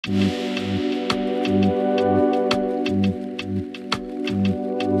It's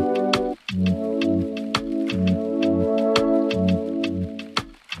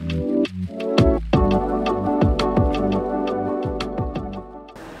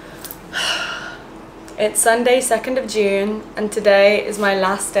Sunday, 2nd of June, and today is my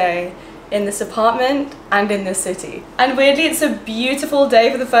last day in this apartment and in this city. And weirdly, it's a beautiful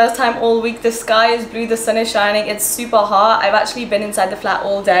day for the first time all week. The sky is blue, the sun is shining, it's super hot. I've actually been inside the flat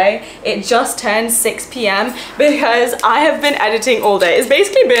all day. It just turned 6 p.m. because I have been editing all day. It's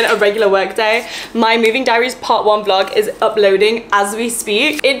basically been a regular work day. My Moving Diaries Part 1 vlog is uploading as we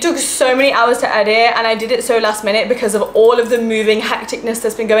speak. It took so many hours to edit, and I did it so last minute because of all of the moving hecticness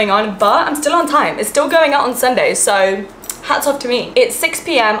that's been going on, but I'm still on time. It's still going out on Sunday, so hats off to me. It's 6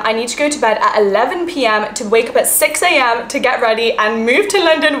 p.m. I need to go to bed at 11 p.m. to wake up at 6 a.m. to get ready and move to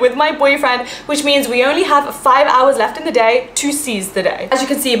London with my boyfriend, which means we only have 5 hours left in the day to seize the day. As you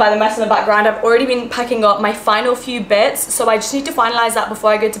can see by the mess in the background, I've already been packing up my final few bits, so I just need to finalize that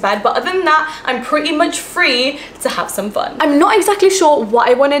before I go to bed. But other than that, I'm pretty much free to have some fun. I'm not exactly sure what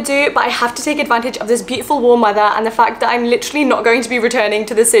I want to do, but I have to take advantage of this beautiful warm weather and the fact that I'm literally not going to be returning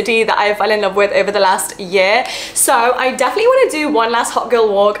to the city that I fell in love with over the last year. So I definitely want to do one last hot girl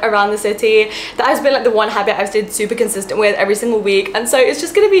walk around the city. That has been like the one habit I've stayed super consistent with every single week, and so it's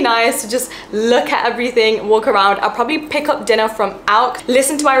just gonna be nice to just look at everything, walk around. I'll probably pick up dinner from out,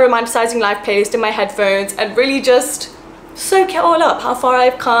 listen to my romanticizing life playlist in my headphones, and really just soak it all up, how far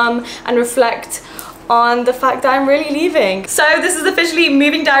I've come, and reflect on the fact that I'm really leaving. So this is officially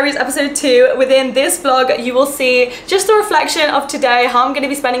Moving Diaries episode 2. Within this vlog, you will see just a reflection of today, how I'm going to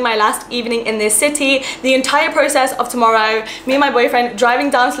be spending my last evening in this city, the entire process of tomorrow, me and my boyfriend driving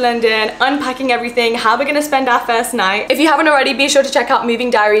down to London, unpacking everything, how we're going to spend our first night. If you haven't already, be sure to check out Moving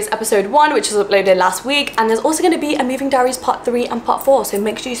Diaries episode 1, which was uploaded last week, and there's also going to be a Moving Diaries part 3 and part 4, so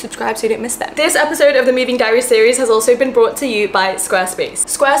make sure you subscribe so you don't miss them. This episode of the Moving Diaries series has also been brought to you by Squarespace.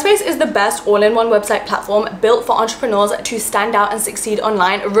 Squarespace is the best all-in-one website platform built for entrepreneurs to stand out and succeed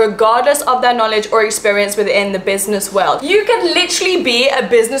online, regardless of their knowledge or experience within the business world. You can literally be a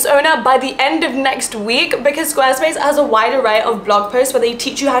business owner by the end of next week, because Squarespace has a wide array of blog posts where they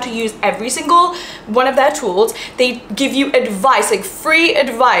teach you how to use every single one of their tools. They give you advice, like free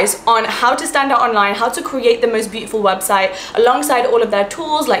advice on how to stand out online, how to create the most beautiful website, alongside all of their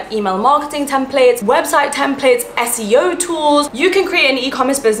tools like email marketing templates, website templates, SEO tools. You can create an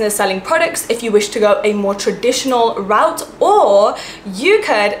e-commerce business selling products if you wish to go a more traditional route, or you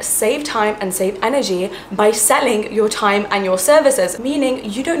could save time and save energy by selling your time and your services, meaning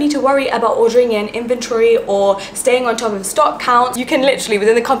you don't need to worry about ordering in inventory or staying on top of stock counts. You can literally,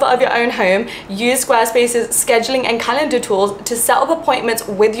 within the comfort of your own home, use Squarespace's scheduling and calendar tools to set up appointments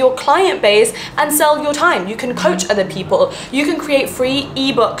with your client base and sell your time. You can coach other people. You can create free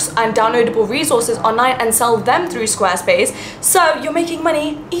ebooks and downloadable resources online and sell them through Squarespace, so you're making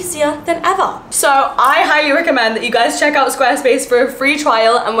money easier than ever. So I highly recommend that you guys check out Squarespace for a free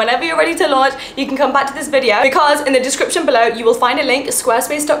trial, and whenever you're ready to launch, you can come back to this video, because in the description below you will find a link,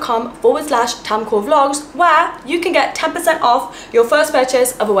 squarespace.com/tamkaur vlogs, where you can get 10% off your first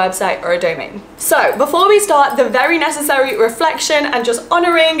purchase of a website or a domain. So before we start the very necessary reflection and just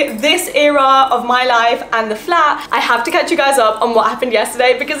honoring this era of my life and the flat, I have to catch you guys up on what happened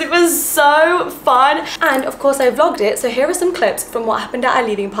yesterday, because it was so fun, and of course I vlogged it, so here are some clips from what happened at our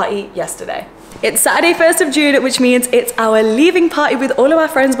leaving party yesterday. It's Saturday 1st of June, which means it's our leaving party with all of our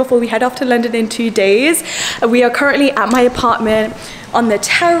friends before we head off to London in 2 days. We are currently at my apartment on the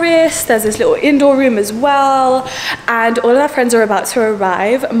terrace. There's this little indoor room as well, and all of our friends are about to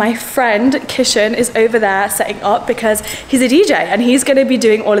arrive. My friend Kishan is over there setting up because he's a DJ and he's going to be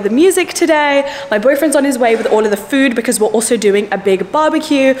doing all of the music today. My boyfriend's on his way with all of the food because we're also doing a big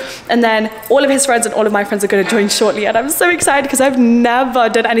barbecue, and then all of his friends and all of my friends are going to join shortly, and I'm so excited because I've never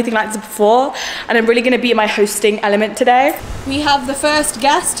done anything like this before, and I'm really going to be in my hosting element today. We have the first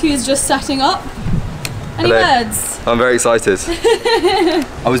guest who's just setting up. Any words? I'm very excited.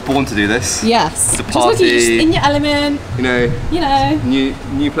 I was born to do this. Yes. It's a party. Just in your element. You know.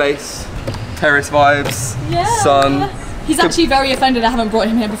 New place. Terrace vibes. Yeah. Sun. He's actually very offended I haven't brought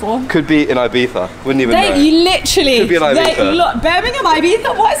him here before. Could be in Ibiza. Wouldn't even know. You literally. Could be in Ibiza. Look, Birmingham,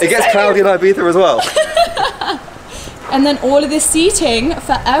 Ibiza. What is it? It gets cloudy in Ibiza as well. And then all of this seating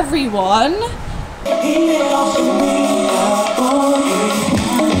for everyone.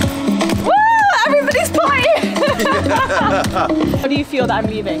 How do you feel that I'm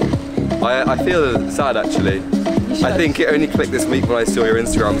leaving? I feel sad actually. I think it only clicked this week when I saw your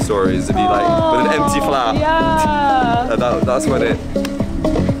Instagram stories of you like with an empty flat. Yeah. That's when it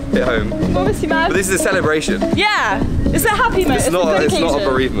hit home. Obviously, man. But this is a celebration. Yeah, it's a happy moment. It's not a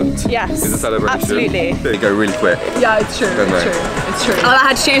bereavement. Yes, it's a celebration. absolutely. There you go, really quick. Yeah, it's true. It's true. Oh, I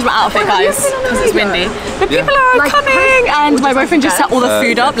had to change my outfit, guys, because it's windy. But people are coming, and my boyfriend just set all the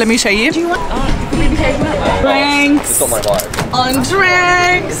food up. Let me show you. Do you want? Drinks. It's not my vibe. On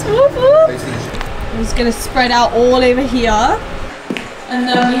drinks. Whoop, whoop. I'm just gonna spread out all over here, and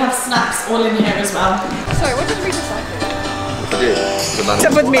then we have snacks all in here as well. Sorry, what did we decide?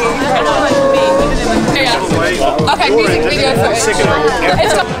 Except with me. Okay, music video footage.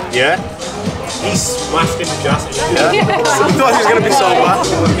 Yeah? He smashed in the jazz. He thought he was going to be sober.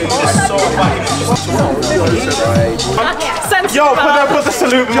 Yo, put the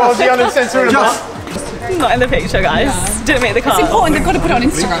salute emoji on and censor him out. Not in the picture, guys. No. Didn't make the cut. It's important, they've got to put it on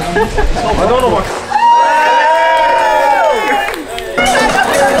Instagram. I don't know what.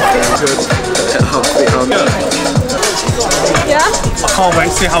 Yeah? I can't wait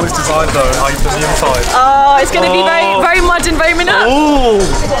to see how it's designed though, and how you've done the inside. Oh, it's going to be very modern, very minute. Oh!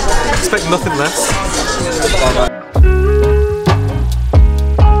 Expect nothing less.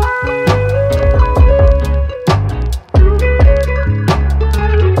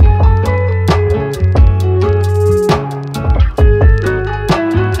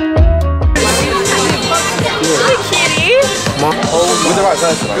 With the right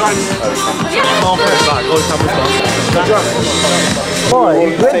person. Boy,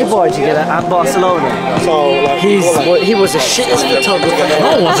 where the boy did you get at Barcelona? He was a shit photographer.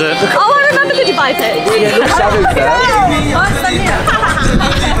 Oh, was it? Oh, I remember the Dubai pic. Yeah, look at there.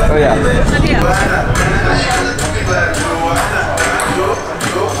 Oh yeah.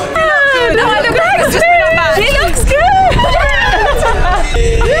 No, I look like it's just not bad. He looks good.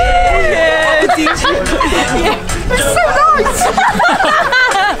 It's so nice.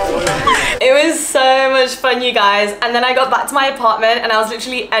 It was so much fun, you guys. And then I got back to my apartment and I was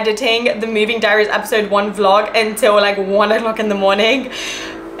literally editing the Moving Diaries episode 1 vlog until like 1 o'clock in the morning.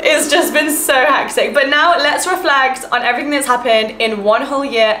 It's just been so hectic. But now let's reflect on everything that's happened in 1 whole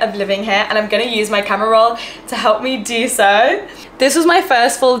year of living here, and I'm gonna use my camera roll to help me do so. This was my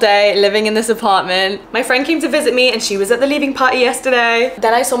first full day living in this apartment. My friend came to visit me and she was at the leaving party yesterday.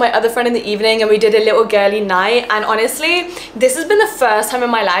 Then I saw my other friend in the evening and we did a little girly night. And honestly, this has been the first time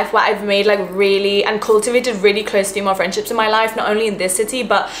in my life where I've made like really and cultivated really close female friendships in my life, not only in this city,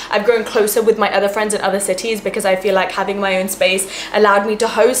 but I've grown closer with my other friends in other cities because I feel like having my own space allowed me to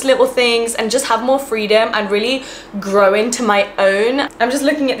host little things and just have more freedom and really grow into my own. I'm just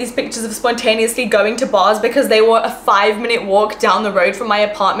looking at these pictures of spontaneously going to bars because they were a 5-minute walk down the road from my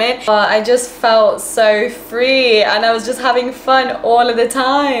apartment. But I just felt so free and I was just having fun all of the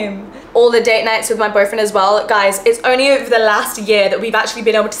time. All the date nights with my boyfriend as well. Guys, it's only over the last year that we've actually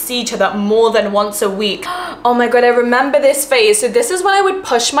been able to see each other more than once a week. Oh my god, I remember this phase. So this is when I would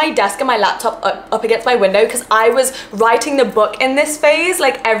push my desk and my laptop up against my window because I was writing the book in this phase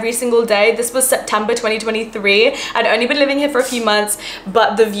like every single day. This was September 2023. I'd only been living here for a few months,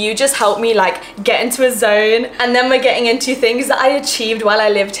 but the view just helped me like get into a zone. And then we're getting into things that I achieved while I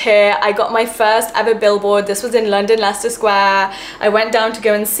lived here. I got my first ever billboard. This was in London, Leicester Square. I went down to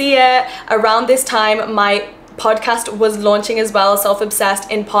go and see it. Around this time, my podcast was launching as well,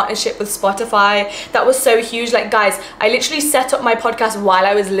 Self-Obsessed, in partnership with Spotify. That was so huge. Like guys, I literally set up my podcast while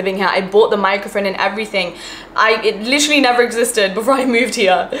I was living here. I bought the microphone and everything. It literally never existed before I moved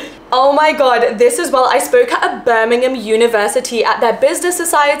here. Oh my god, this as well. I spoke at a Birmingham University at their business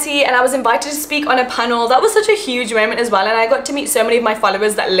society and I was invited to speak on a panel. That was such a huge moment as well, and I got to meet so many of my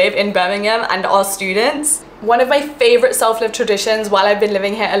followers that live in Birmingham and are students. One of my favorite self-love traditions while I've been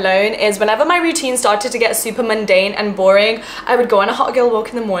living here alone is whenever my routine started to get super mundane and boring, I would go on a hot girl walk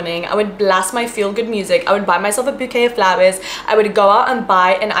in the morning, I would blast my feel-good music, I would buy myself a bouquet of flowers, I would go out and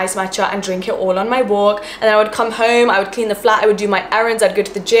buy an ice matcha and drink it all on my walk, and then I would come home, I would clean the flat, I would do my errands, I'd go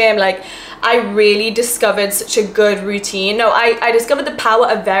to the gym. Like, I really discovered such a good routine. No, I discovered the power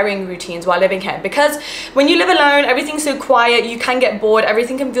of varying routines while living here, because when you live alone, everything's so quiet, you can get bored,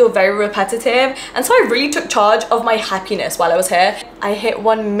 everything can feel very repetitive, and so I really took charge of my happiness while I was here. I hit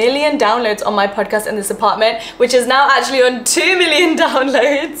 1 million downloads on my podcast in this apartment, which is now actually on 2 million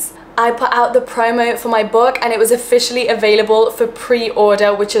downloads. I put out the promo for my book and it was officially available for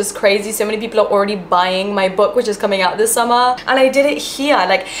pre-order, which is crazy. So many people are already buying my book, which is coming out this summer, and I did it here.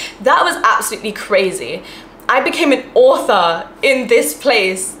 Like, that was absolutely crazy. I became an author in this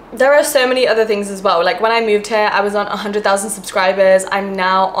place. there are so many other things as well. Like when I moved here, I was on 100,000 subscribers. I'm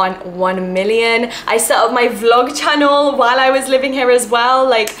now on 1 million. I set up my vlog channel while I was living here as well.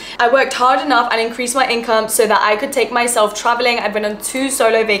 Like I worked hard enough and increased my income so that I could take myself traveling. I've been on 2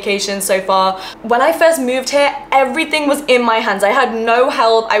 solo vacations so far. When I first moved here, everything was in my hands. I had no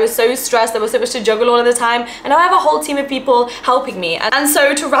help. I was so stressed. There was so much to juggle all of the time. And now I have a whole team of people helping me. And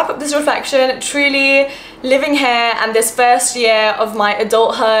so to wrap up this reflection, truly living here and this first year of my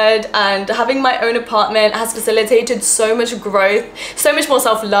adulthood and having my own apartment has facilitated so much growth, so much more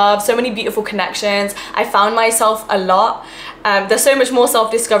self-love, so many beautiful connections. I found myself a lot. There's so much more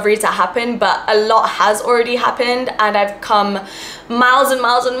self-discovery to happen, but a lot has already happened, and I've come miles and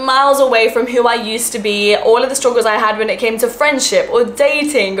miles and miles away from who I used to be. All of the struggles I had when it came to friendship or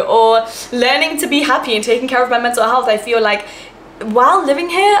dating or learning to be happy and taking care of my mental health, I feel like while living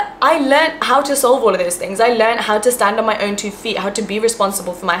here, I learned how to solve all of those things. I learned how to stand on my own 2 feet, how to be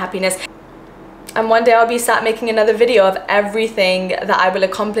responsible for my happiness. And one day I'll be sat making another video of everything that I will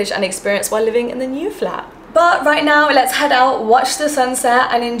accomplish and experience while living in the new flat. But right now, let's head out, watch the sunset,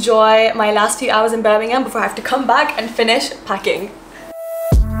 and enjoy my last few hours in Birmingham before I have to come back and finish packing.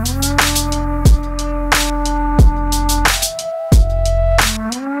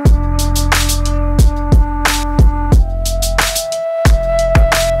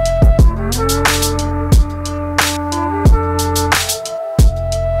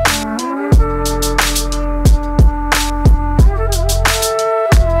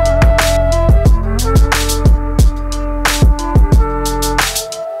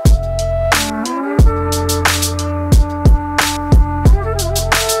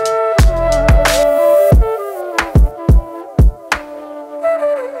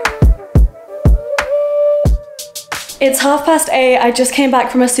 It's 8:30. I just came back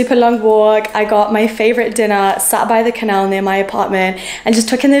from a super long walk. I got my favorite dinner, sat by the canal near my apartment and just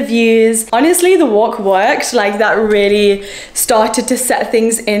took in the views. Honestly, the walk worked. Like that really started to set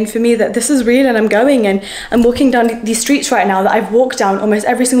things in for me that this is real and I'm going, and I'm walking down these streets right now that I've walked down almost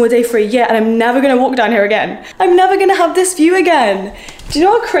every single day for a year, and I'm never gonna walk down here again. I'm never gonna have this view again. Do you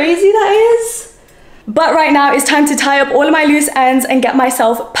know how crazy that is? But right now it's time to tie up all of my loose ends and get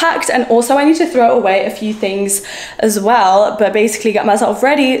myself packed, and also I need to throw away a few things as well, but basically get myself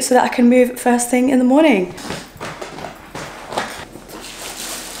ready so that I can move first thing in the morning.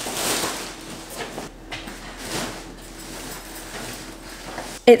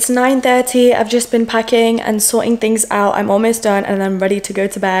 It's 9:30, I've just been packing and sorting things out. I'm almost done and I'm ready to go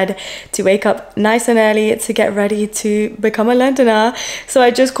to bed, to wake up nice and early to get ready to become a Londoner. So I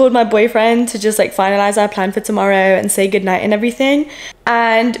just called my boyfriend to just like finalize our plan for tomorrow and say goodnight and everything.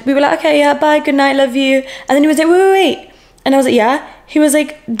 And we were like, okay, yeah, bye, good night, love you. And then he was like, wait. And I was like, yeah. He was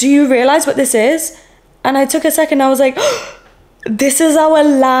like, do you realize what this is? And I took a second, I was like, oh, this is our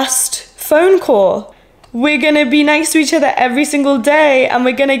last phone call. We're gonna be next to each other every single day and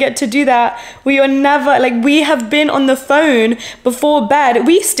we're gonna get to do that. We are never, like, we have been on the phone before bed.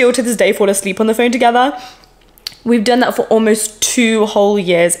 We still to this day fall asleep on the phone together. We've done that for almost 2 whole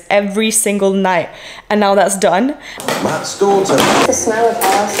years, every single night. And now that's done. Matt's daughter. The smell of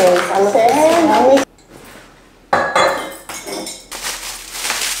horses. I love it.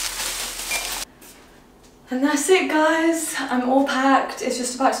 And that's it, guys. I'm all packed. It's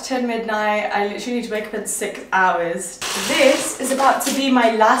just about to turn midnight. I literally need to wake up in 6 hours. This is about to be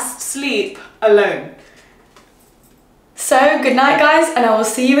my last sleep alone. So good night, guys, and I will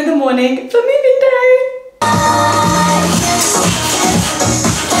see you in the morning for moving day.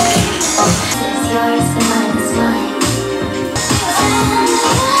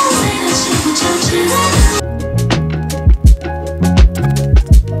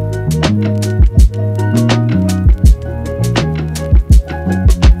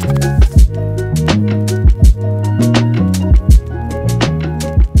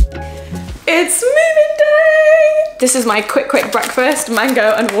 This is my quick breakfast,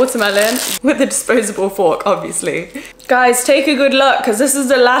 mango and watermelon with a disposable fork, obviously. Guys, take a good look, because this is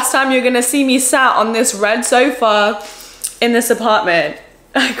the last time you're gonna see me sat on this red sofa in this apartment.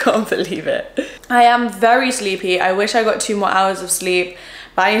 I can't believe it. I am very sleepy. I wish I got 2 more hours of sleep,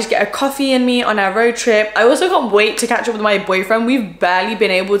 but I need to get a coffee in me on our road trip. I also can't wait to catch up with my boyfriend. We've barely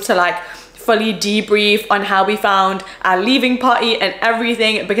been able to like fully debrief on how we found our leaving party and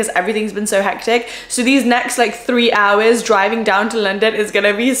everything, because everything's been so hectic. So these next like 3 hours driving down to London is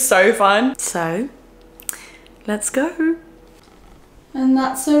gonna be so fun. So let's go. And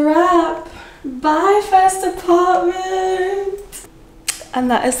that's a wrap. Bye, first apartment. And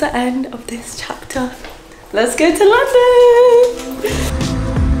that is the end of this chapter. Let's go to London.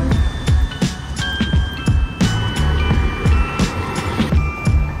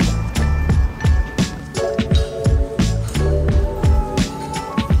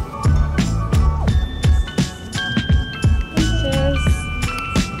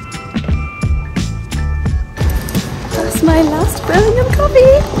 my last Birmingham coffee.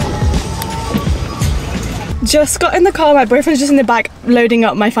 Just got in the car, my boyfriend's just in the back loading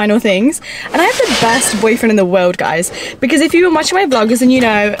up my final things, and I have the best boyfriend in the world, guys, because if you've been watching my vlogs, then you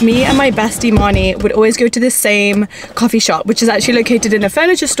know me and my bestie Marnie would always go to the same coffee shop, which is actually located in a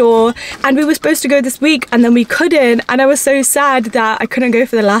furniture store, and we were supposed to go this week and then we couldn't, and I was so sad that I couldn't go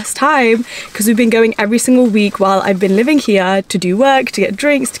for the last time because we've been going every single week while I've been living here to do work, to get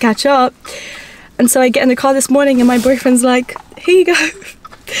drinks, to catch up. And so I get in the car this morning and my boyfriend's like, here you go.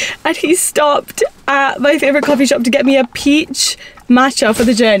 And he stopped at my favourite coffee shop to get me a peach matcha for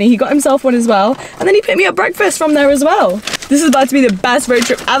the journey. He got himself one as well. And then he picked me up breakfast from there as well. This is about to be the best road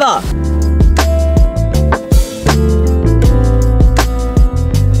trip ever.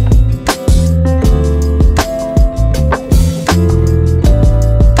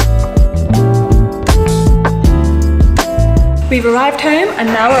 We've arrived home and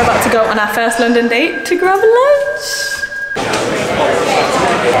now we're about to go on our first London date to grab lunch.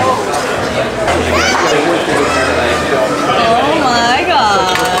 Oh my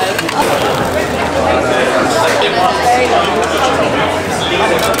god.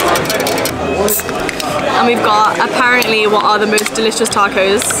 And we've got apparently what are the most delicious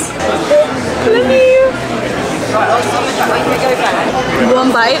tacos.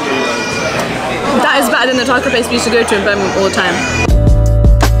 One bite. That is better than the taco place we used to go to in Birmingham all the time.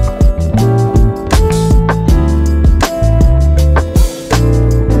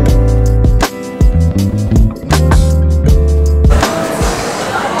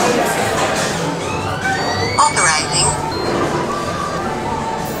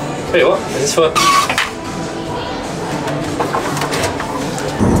 Hey, what is this for?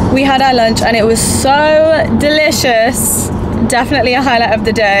 We had our lunch and it was so delicious. Definitely a highlight of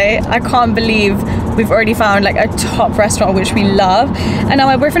the day. I can't believe we've already found like a top restaurant which we love. And now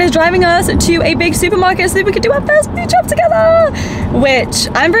my boyfriend is driving us to a big supermarket so that we could do our first food shop together. Which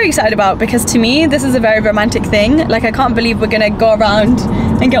I'm very excited about because to me, this is a very romantic thing. Like I can't believe we're gonna go around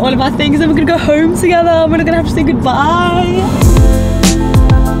and get all of our things and we're gonna go home together. We're not gonna have to say goodbye.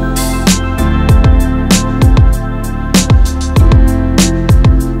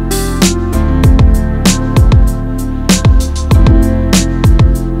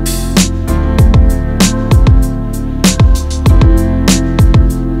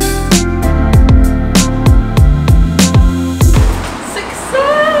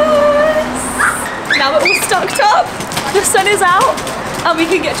 The sun is out and we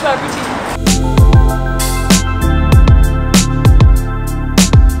can get to our routine.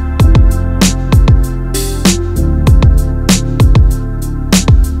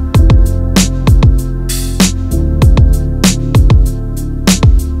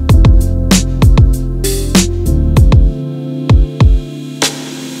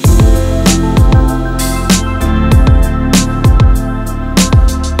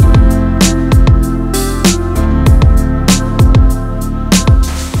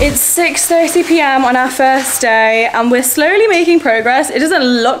 It's 6:30 p.m. on our first day and we're slowly making progress. It doesn't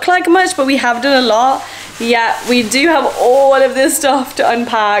look like much, but we have done a lot. Yeah, we do have all of this stuff to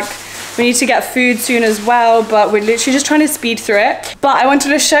unpack. We need to get food soon as well, but we're literally just trying to speed through it. But I wanted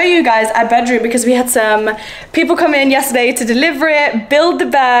to show you guys our bedroom because we had some people come in yesterday to deliver it, build the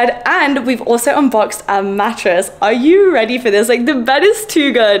bed, and we've also unboxed our mattress. Are you ready for this? Like the bed is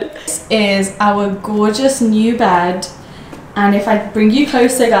too good. This is our gorgeous new bed. And if I bring you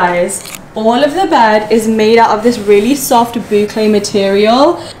closer, guys, all of the bed is made out of this really soft boucle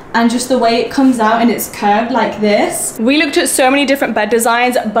material. And just the way it comes out and it's curved like this. We looked at so many different bed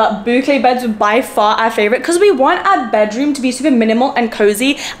designs, but boucle beds were by far our favorite because we want our bedroom to be super minimal and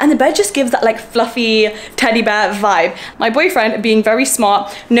cozy, and the bed just gives that like fluffy teddy bear vibe. My boyfriend, being very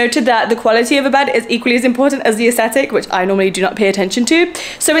smart, noted that the quality of a bed is equally as important as the aesthetic, which I normally do not pay attention to.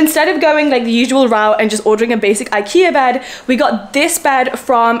 So instead of going like the usual route and just ordering a basic IKEA bed, we got this bed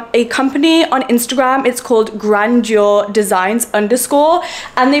from a company on Instagram. It's called Grandeur Designs _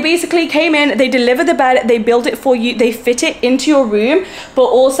 and they basically came in, they deliver the bed, they build it for you, they fit it into your room, but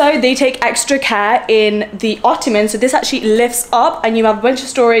also they take extra care in the ottoman, so this actually lifts up and you have a bunch of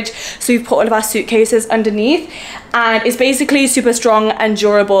storage, so we've put all of our suitcases underneath, and it's basically super strong and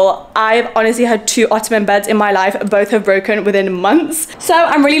durable. I've honestly had 2 ottoman beds in my life, both have broken within months, so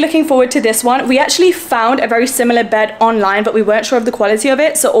I'm really looking forward to this one. We actually found a very similar bed online, but we weren't sure of the quality of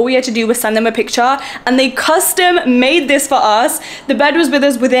it, so all we had to do was send them a picture and they custom made this for us. The bed was with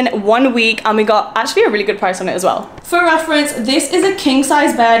us within 1 week and we got actually a really good price on it as well. For reference, this is a king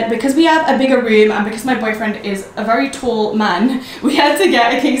size bed. Because we have a bigger room and because my boyfriend is a very tall man, we had to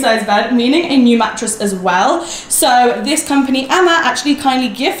get a king size bed, meaning a new mattress as well. So this company, Emma, actually kindly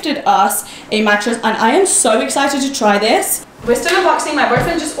gifted us a mattress, and I am so excited to try this. We're still unboxing. My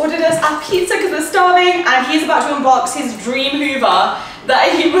boyfriend just ordered us our pizza because we're starving, and he's about to unbox his dream Hoover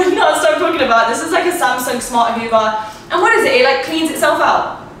that he would not stop talking about. This is like a Samsung Smart Hoover. And what is it? It like cleans itself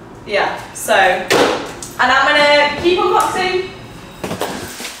out. Yeah, so, and I'm gonna keep unboxing.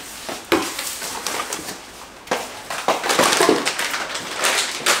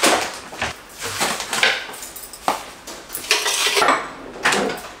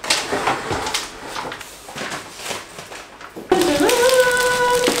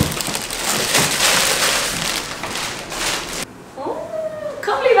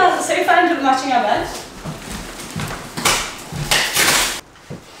 Matching our bed.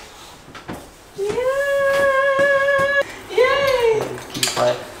 Yeah! Yay!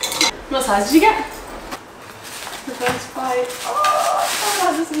 What size did you get? The first bite.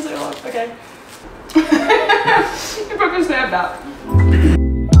 Oh, this is so long. Okay. You probably snapped that.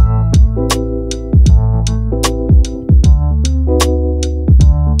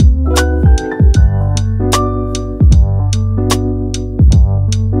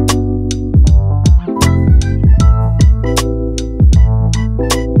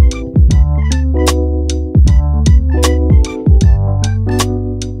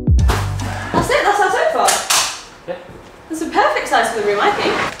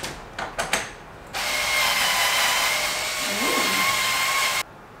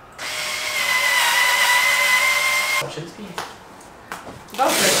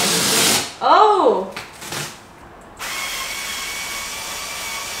 Oh!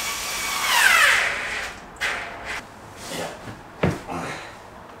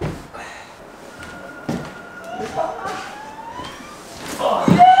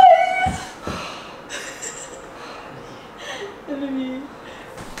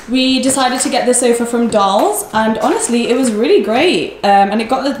 We decided to get the sofa from Dolls, and honestly it was really great, and it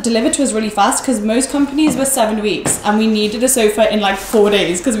got delivered to us really fast because most companies were 7 weeks and we needed a sofa in like 4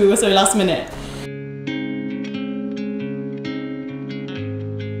 days because we were so last minute.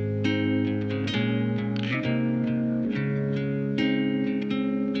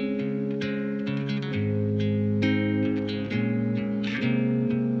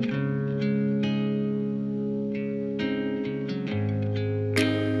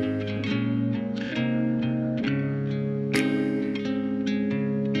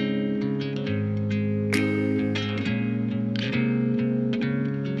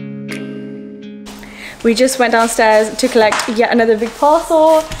 We just went downstairs to collect yet another big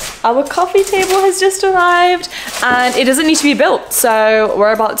parcel. Our coffee table has just arrived and it doesn't need to be built. So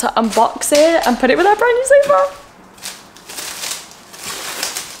we're about to unbox it and put it with our brand new sofa.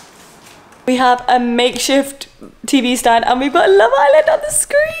 We have a makeshift TV stand and we've got Love Island on the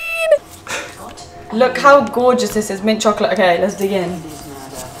screen. Look how gorgeous this is, mint chocolate. Okay, let's dig in.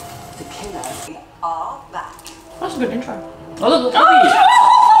 That's a good intro. Oh look, coffee!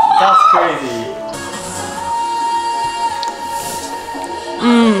 That's crazy.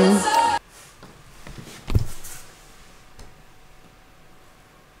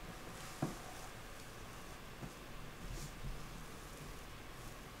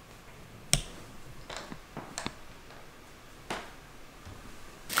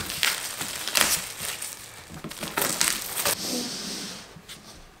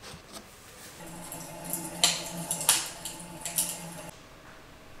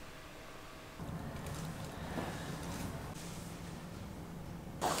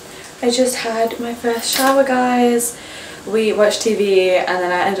 I just had my first shower, guys. We watched TV and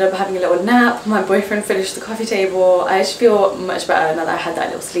then I ended up having a little nap. My boyfriend finished the coffee table. I just feel much better now that I had that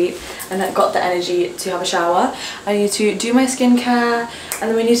little sleep and I got the energy to have a shower. I need to do my skincare and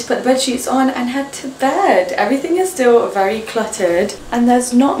then we need to put the bed sheets on and head to bed. Everything is still very cluttered and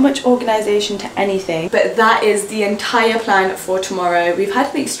there's not much organisation to anything, but that is the entire plan for tomorrow. We've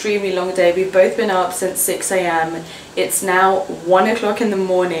had an extremely long day. We've both been up since 6 AM. It's now 1 o'clock in the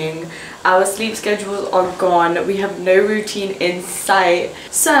morning. Our sleep schedules are gone. We have no routine in sight.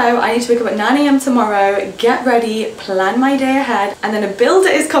 So I need to wake up at 9 AM tomorrow, get ready, plan my day ahead, and then a builder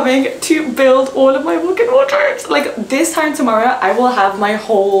is coming to build all of my walk-in wardrobes. Like this time tomorrow, I will have my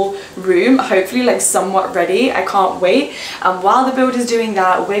whole room, hopefully like somewhat ready. I can't wait. And while the builder's doing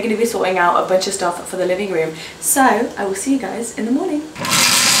that, we're gonna be sorting out a bunch of stuff for the living room. So I will see you guys in the morning.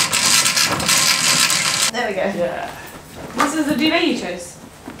 There we go. Yeah. This is the duvet you chose?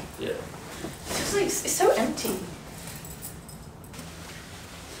 Yeah. It's like, it's so empty.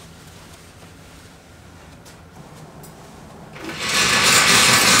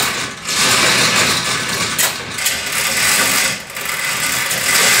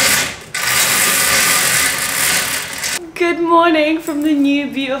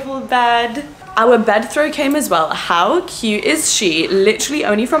 new beautiful bed. Our bed throw came as well. How cute is she? Literally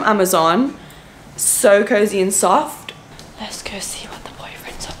only from Amazon. So cozy and soft. Let's go see what the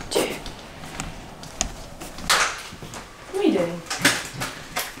boyfriend's up to. What are you doing?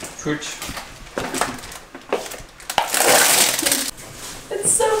 Fridge.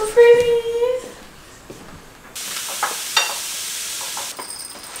 It's so pretty.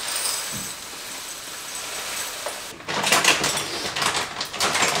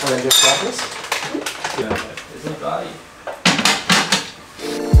 And then just like this. Yeah, it's not dry.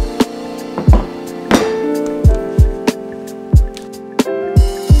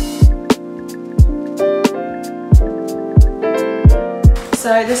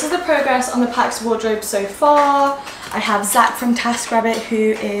 So this is the progress on the Pax wardrobe so far. I have Zach from TaskRabbit who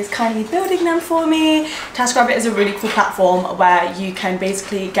is kindly building them for me. TaskRabbit is a really cool platform where you can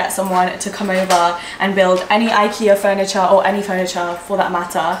basically get someone to come over and build any IKEA furniture or any furniture for that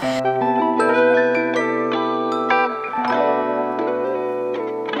matter.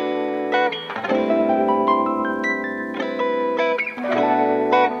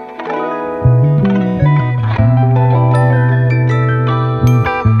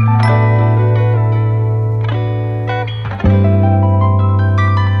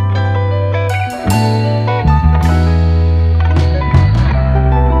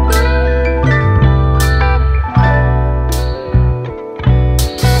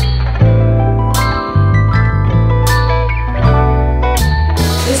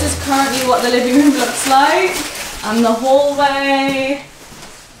 What the living room looks like and the hallway,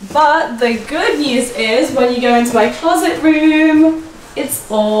 but the good news is when you go into my closet room, it's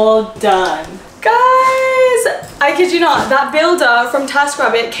all done. Guys, I kid you not, that builder from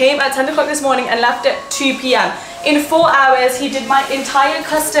TaskRabbit came at 10 o'clock this morning and left at 2 p.m. In 4 hours, he did my entire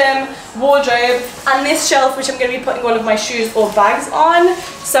custom wardrobe and this shelf, which I'm going to be putting all of my shoes or bags on.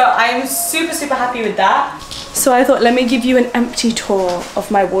 So I'm super, super happy with that. So I thought, let me give you an empty tour of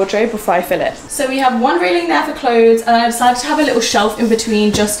my wardrobe before I fill it. So we have one railing there for clothes, and I decided to have a little shelf in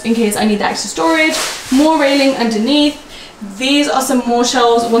between just in case I need the extra storage. More railing underneath. These are some more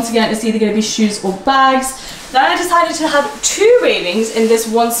shelves. Once again, it's either going to be shoes or bags. Then I decided to have 2 railings in this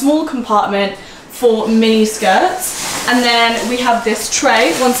one small compartment for mini skirts. And then we have this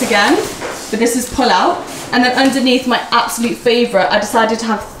tray once again, but this is pull out. And then underneath, my absolute favorite, I decided to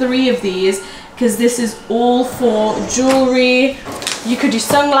have 3 of these because this is all for jewelry. You could do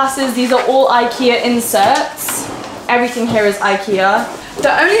sunglasses. These are all IKEA inserts. Everything here is IKEA.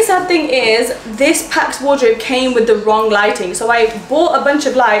 The only sad thing is this Pax wardrobe came with the wrong lighting. So I bought a bunch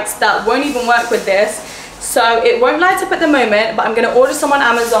of lights that won't even work with this. So it won't light up at the moment, but I'm going to order some on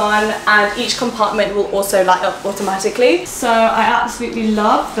Amazon and each compartment will also light up automatically. So I absolutely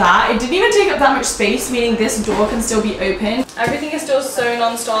love that. It didn't even take up that much space, meaning this door can still be open. Everything is still so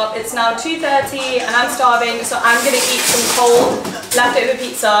non-stop. It's now 2:30 and I'm starving, so I'm going to eat some cold leftover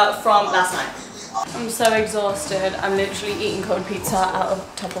pizza from last night. I'm so exhausted. I'm literally eating cold pizza out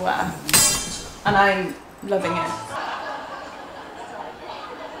of Tupperware and I'm loving it.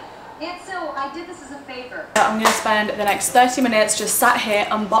 And so I did this as a favor. I'm going to spend the next 30 minutes just sat here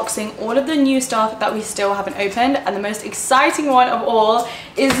unboxing all of the new stuff that we still haven't opened, and the most exciting one of all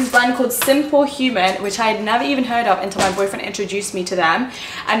is this brand called Simple Human, which I had never even heard of until my boyfriend introduced me to them.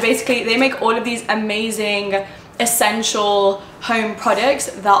 And basically they make all of these amazing essential home products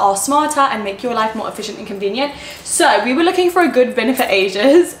that are smarter and make your life more efficient and convenient. So we were looking for a good bin for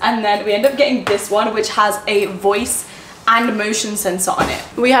ages, and then we ended up getting this one, which has a voice and motion sensor on it.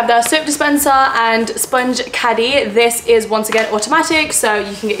 We have the soap dispenser and sponge caddy. This is once again automatic, so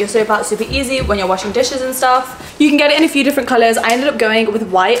you can get your soap out super easy when you're washing dishes and stuff. You can get it in a few different colors. I ended up going with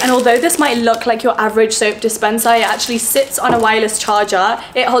white, and although this might look like your average soap dispenser, it actually sits on a wireless charger.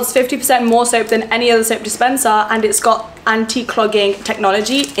 It holds 50% more soap than any other soap dispenser, and it's got anti-clogging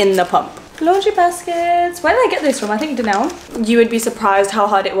technology in the pump. Laundry baskets. Where did I get this from? I think Danone. You would be surprised how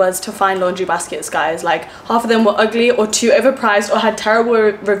hard it was to find laundry baskets, guys. Like, half of them were ugly or too overpriced or had terrible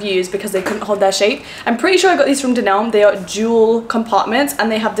reviews because they couldn't hold their shape. I'm pretty sure I got these from Danone. They are dual compartments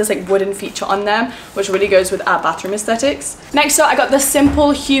and they have this like wooden feature on them, which really goes with our bathroom aesthetics. Next up, I got the Simple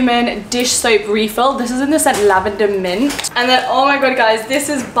Human dish soap refill. This is in the scent Lavender Mint. And then, oh my god, guys, this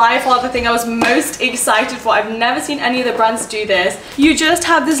is by far the thing I was most excited for. I've never seen any of the brands do this. You just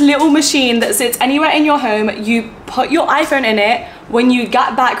have this little machine that sits anywhere in your home. You put your iPhone in it when you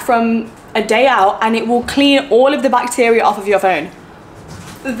get back from a day out, and it will clean all of the bacteria off of your phone.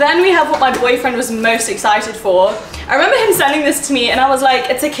 Then we have what my boyfriend was most excited for. I remember him sending this to me and I was like,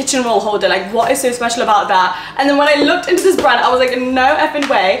 it's a kitchen roll holder, like what is so special about that? And then when I looked into this brand, I was like, no effing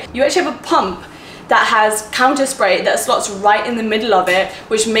way. You actually have a pump that has counter spray that slots right in the middle of it,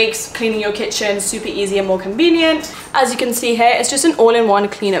 which makes cleaning your kitchen super easy and more convenient. As you can see here, it's just an all-in-one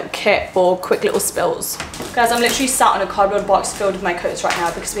cleanup kit for quick little spills. Guys, I'm literally sat on a cardboard box filled with my coats right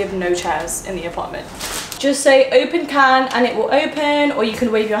now because we have no chairs in the apartment. Just say open can and it will open, or you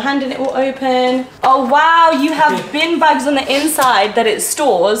can wave your hand and it will open. Oh wow, you have bin bags on the inside that it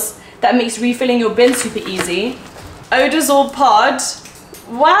stores that makes refilling your bin super easy. Odorzoll pod.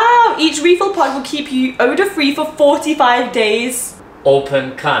 Wow, each refill pod will keep you odor free for 45 days.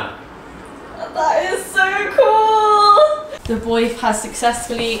 Open can. That is so cool. The boy has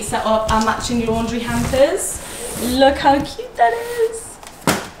successfully set up our matching laundry hampers. Look how cute that is.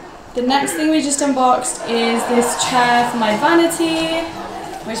 The next thing we just unboxed is this chair for my vanity,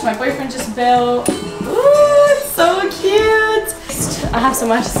 which my boyfriend just built. Ooh, it's so cute. I have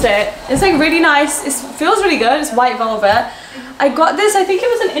somewhere to sit. It's like really nice. It feels really good. It's white velvet. I got this, I think it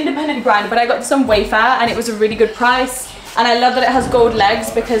was an independent brand, but I got this on Wayfair and it was a really good price. And I love that it has gold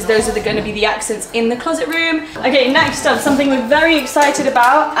legs because those are going to be the accents in the closet room. Okay, next up, something we're very excited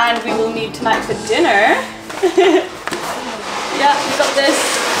about and we will need tonight for dinner. Yeah, we got this.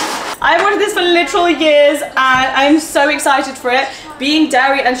 I wanted this for literal years and I'm so excited for it. Being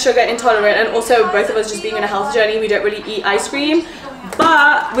dairy and sugar intolerant, and also both of us just being on a health journey, we don't really eat ice cream.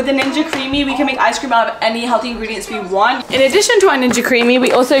 But with the Ninja Creamy, we can make ice cream out of any healthy ingredients we want. In addition to our Ninja Creamy,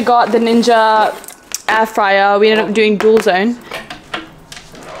 we also got the Ninja air fryer. We ended up doing dual zone.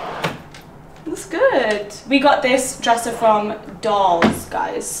 Looks good. We got this dresser from Dolls,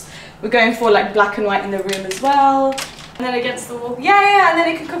 guys. We're going for like black and white in the room as well. And then against the wall. Yeah, and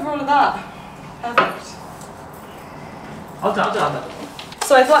then it can cover all of that. Perfect. I'll do that.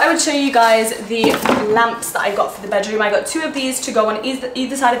 So I thought I would show you guys the lamps that I got for the bedroom. I got 2 of these to go on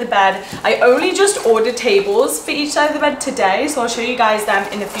either side of the bed. I only just ordered tables for each side of the bed today, so I'll show you guys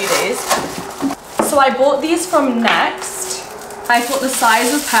them in a few days. So I bought these from Next. I thought the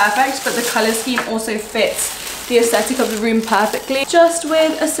size was perfect, but the color scheme also fits the aesthetic of the room perfectly, just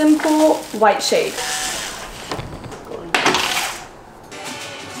with a simple white shade.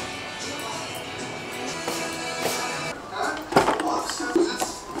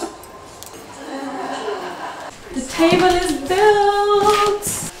 The table is built.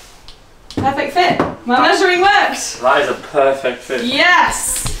 Perfect fit. My measuring worked. That is a perfect fit.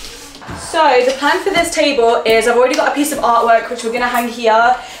 Yes. So the plan for this table is I've already got a piece of artwork which we're gonna hang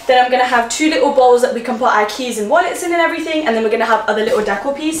here. Then I'm gonna have 2 little bowls that we can put our keys and wallets in and everything. And then we're gonna have other little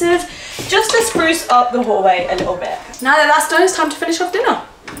decor pieces just to spruce up the hallway a little bit. Now that that's done, it's time to finish off dinner.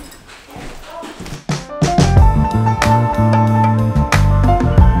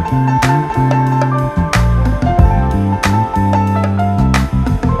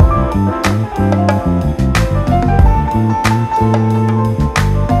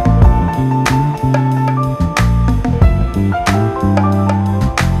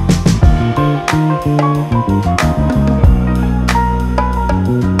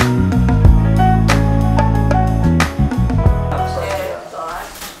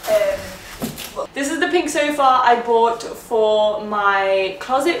 I bought for my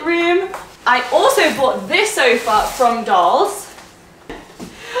closet room. I also bought this sofa from Dolls.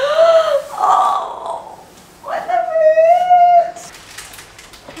 Oh, I love it!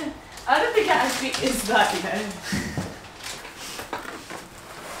 I don't think it actually is that, you know.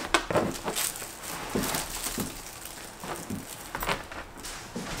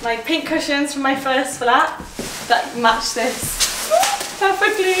 My pink cushions from my first flat that match this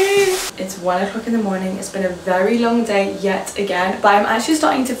perfectly. It's 1 o'clock in the morning. It's been a very long day yet again, but I'm actually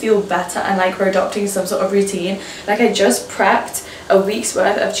starting to feel better and like we're adopting some sort of routine. Like I just prepped a week's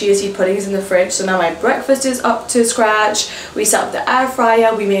worth of chia seed puddings in the fridge, so now my breakfast is up to scratch. We set up the air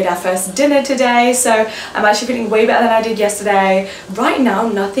fryer, we made our first dinner today, so I'm actually feeling way better than I did yesterday. Right now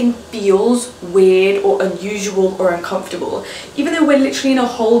nothing feels weird or unusual or uncomfortable. Even though we're literally in a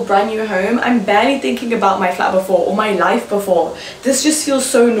whole brand new home, I'm barely thinking about my flat before or my life before. This just feels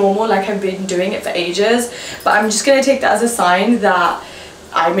so normal, like I've been doing it for ages, but I'm just gonna take that as a sign that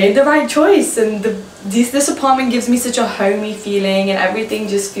I made the right choice, and this apartment gives me such a homey feeling and everything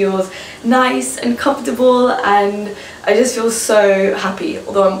just feels nice and comfortable, and I just feel so happy,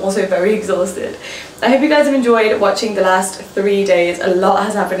 although I'm also very exhausted. I hope you guys have enjoyed watching the last 3 days. A lot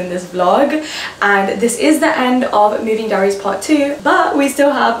has happened in this vlog, and this is the end of Moving Diaries Part 2, but we still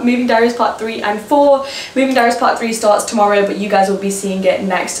have Moving Diaries Part 3 and 4. Moving Diaries Part 3 starts tomorrow, but you guys will be seeing it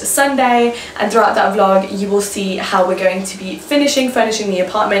next Sunday, and throughout that vlog you will see how we're going to be furnishing the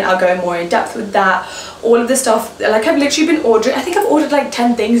apartment. I'll go more in depth with that. all of the stuff. Like I've literally been ordering, I think I've ordered like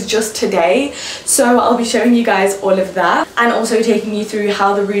 10 things just today, so I'll be showing you guys all of that and also taking you through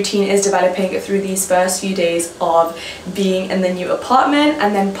how the routine is developing through these first few days of being in the new apartment.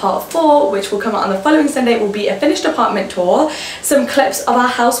 And then part 4, which will come out on the following Sunday, will be a finished apartment tour, some clips of our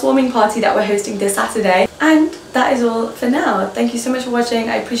housewarming party that we're hosting this Saturday, and that is all for now. Thank you so much for watching.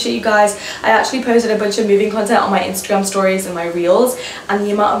 I appreciate you guys. I actually posted a bunch of moving content on my Instagram stories and my reels, and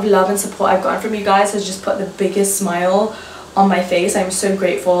the amount of love and support I've gotten from you guys has just put the biggest smile on my face. I'm so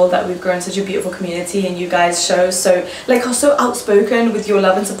grateful that we've grown such a beautiful community, and you guys are so outspoken with your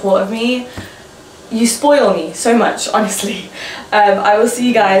love and support of me. You spoil me so much, honestly. I will see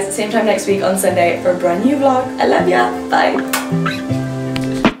you guys same time next week on Sunday for a brand new vlog. I love ya. Bye.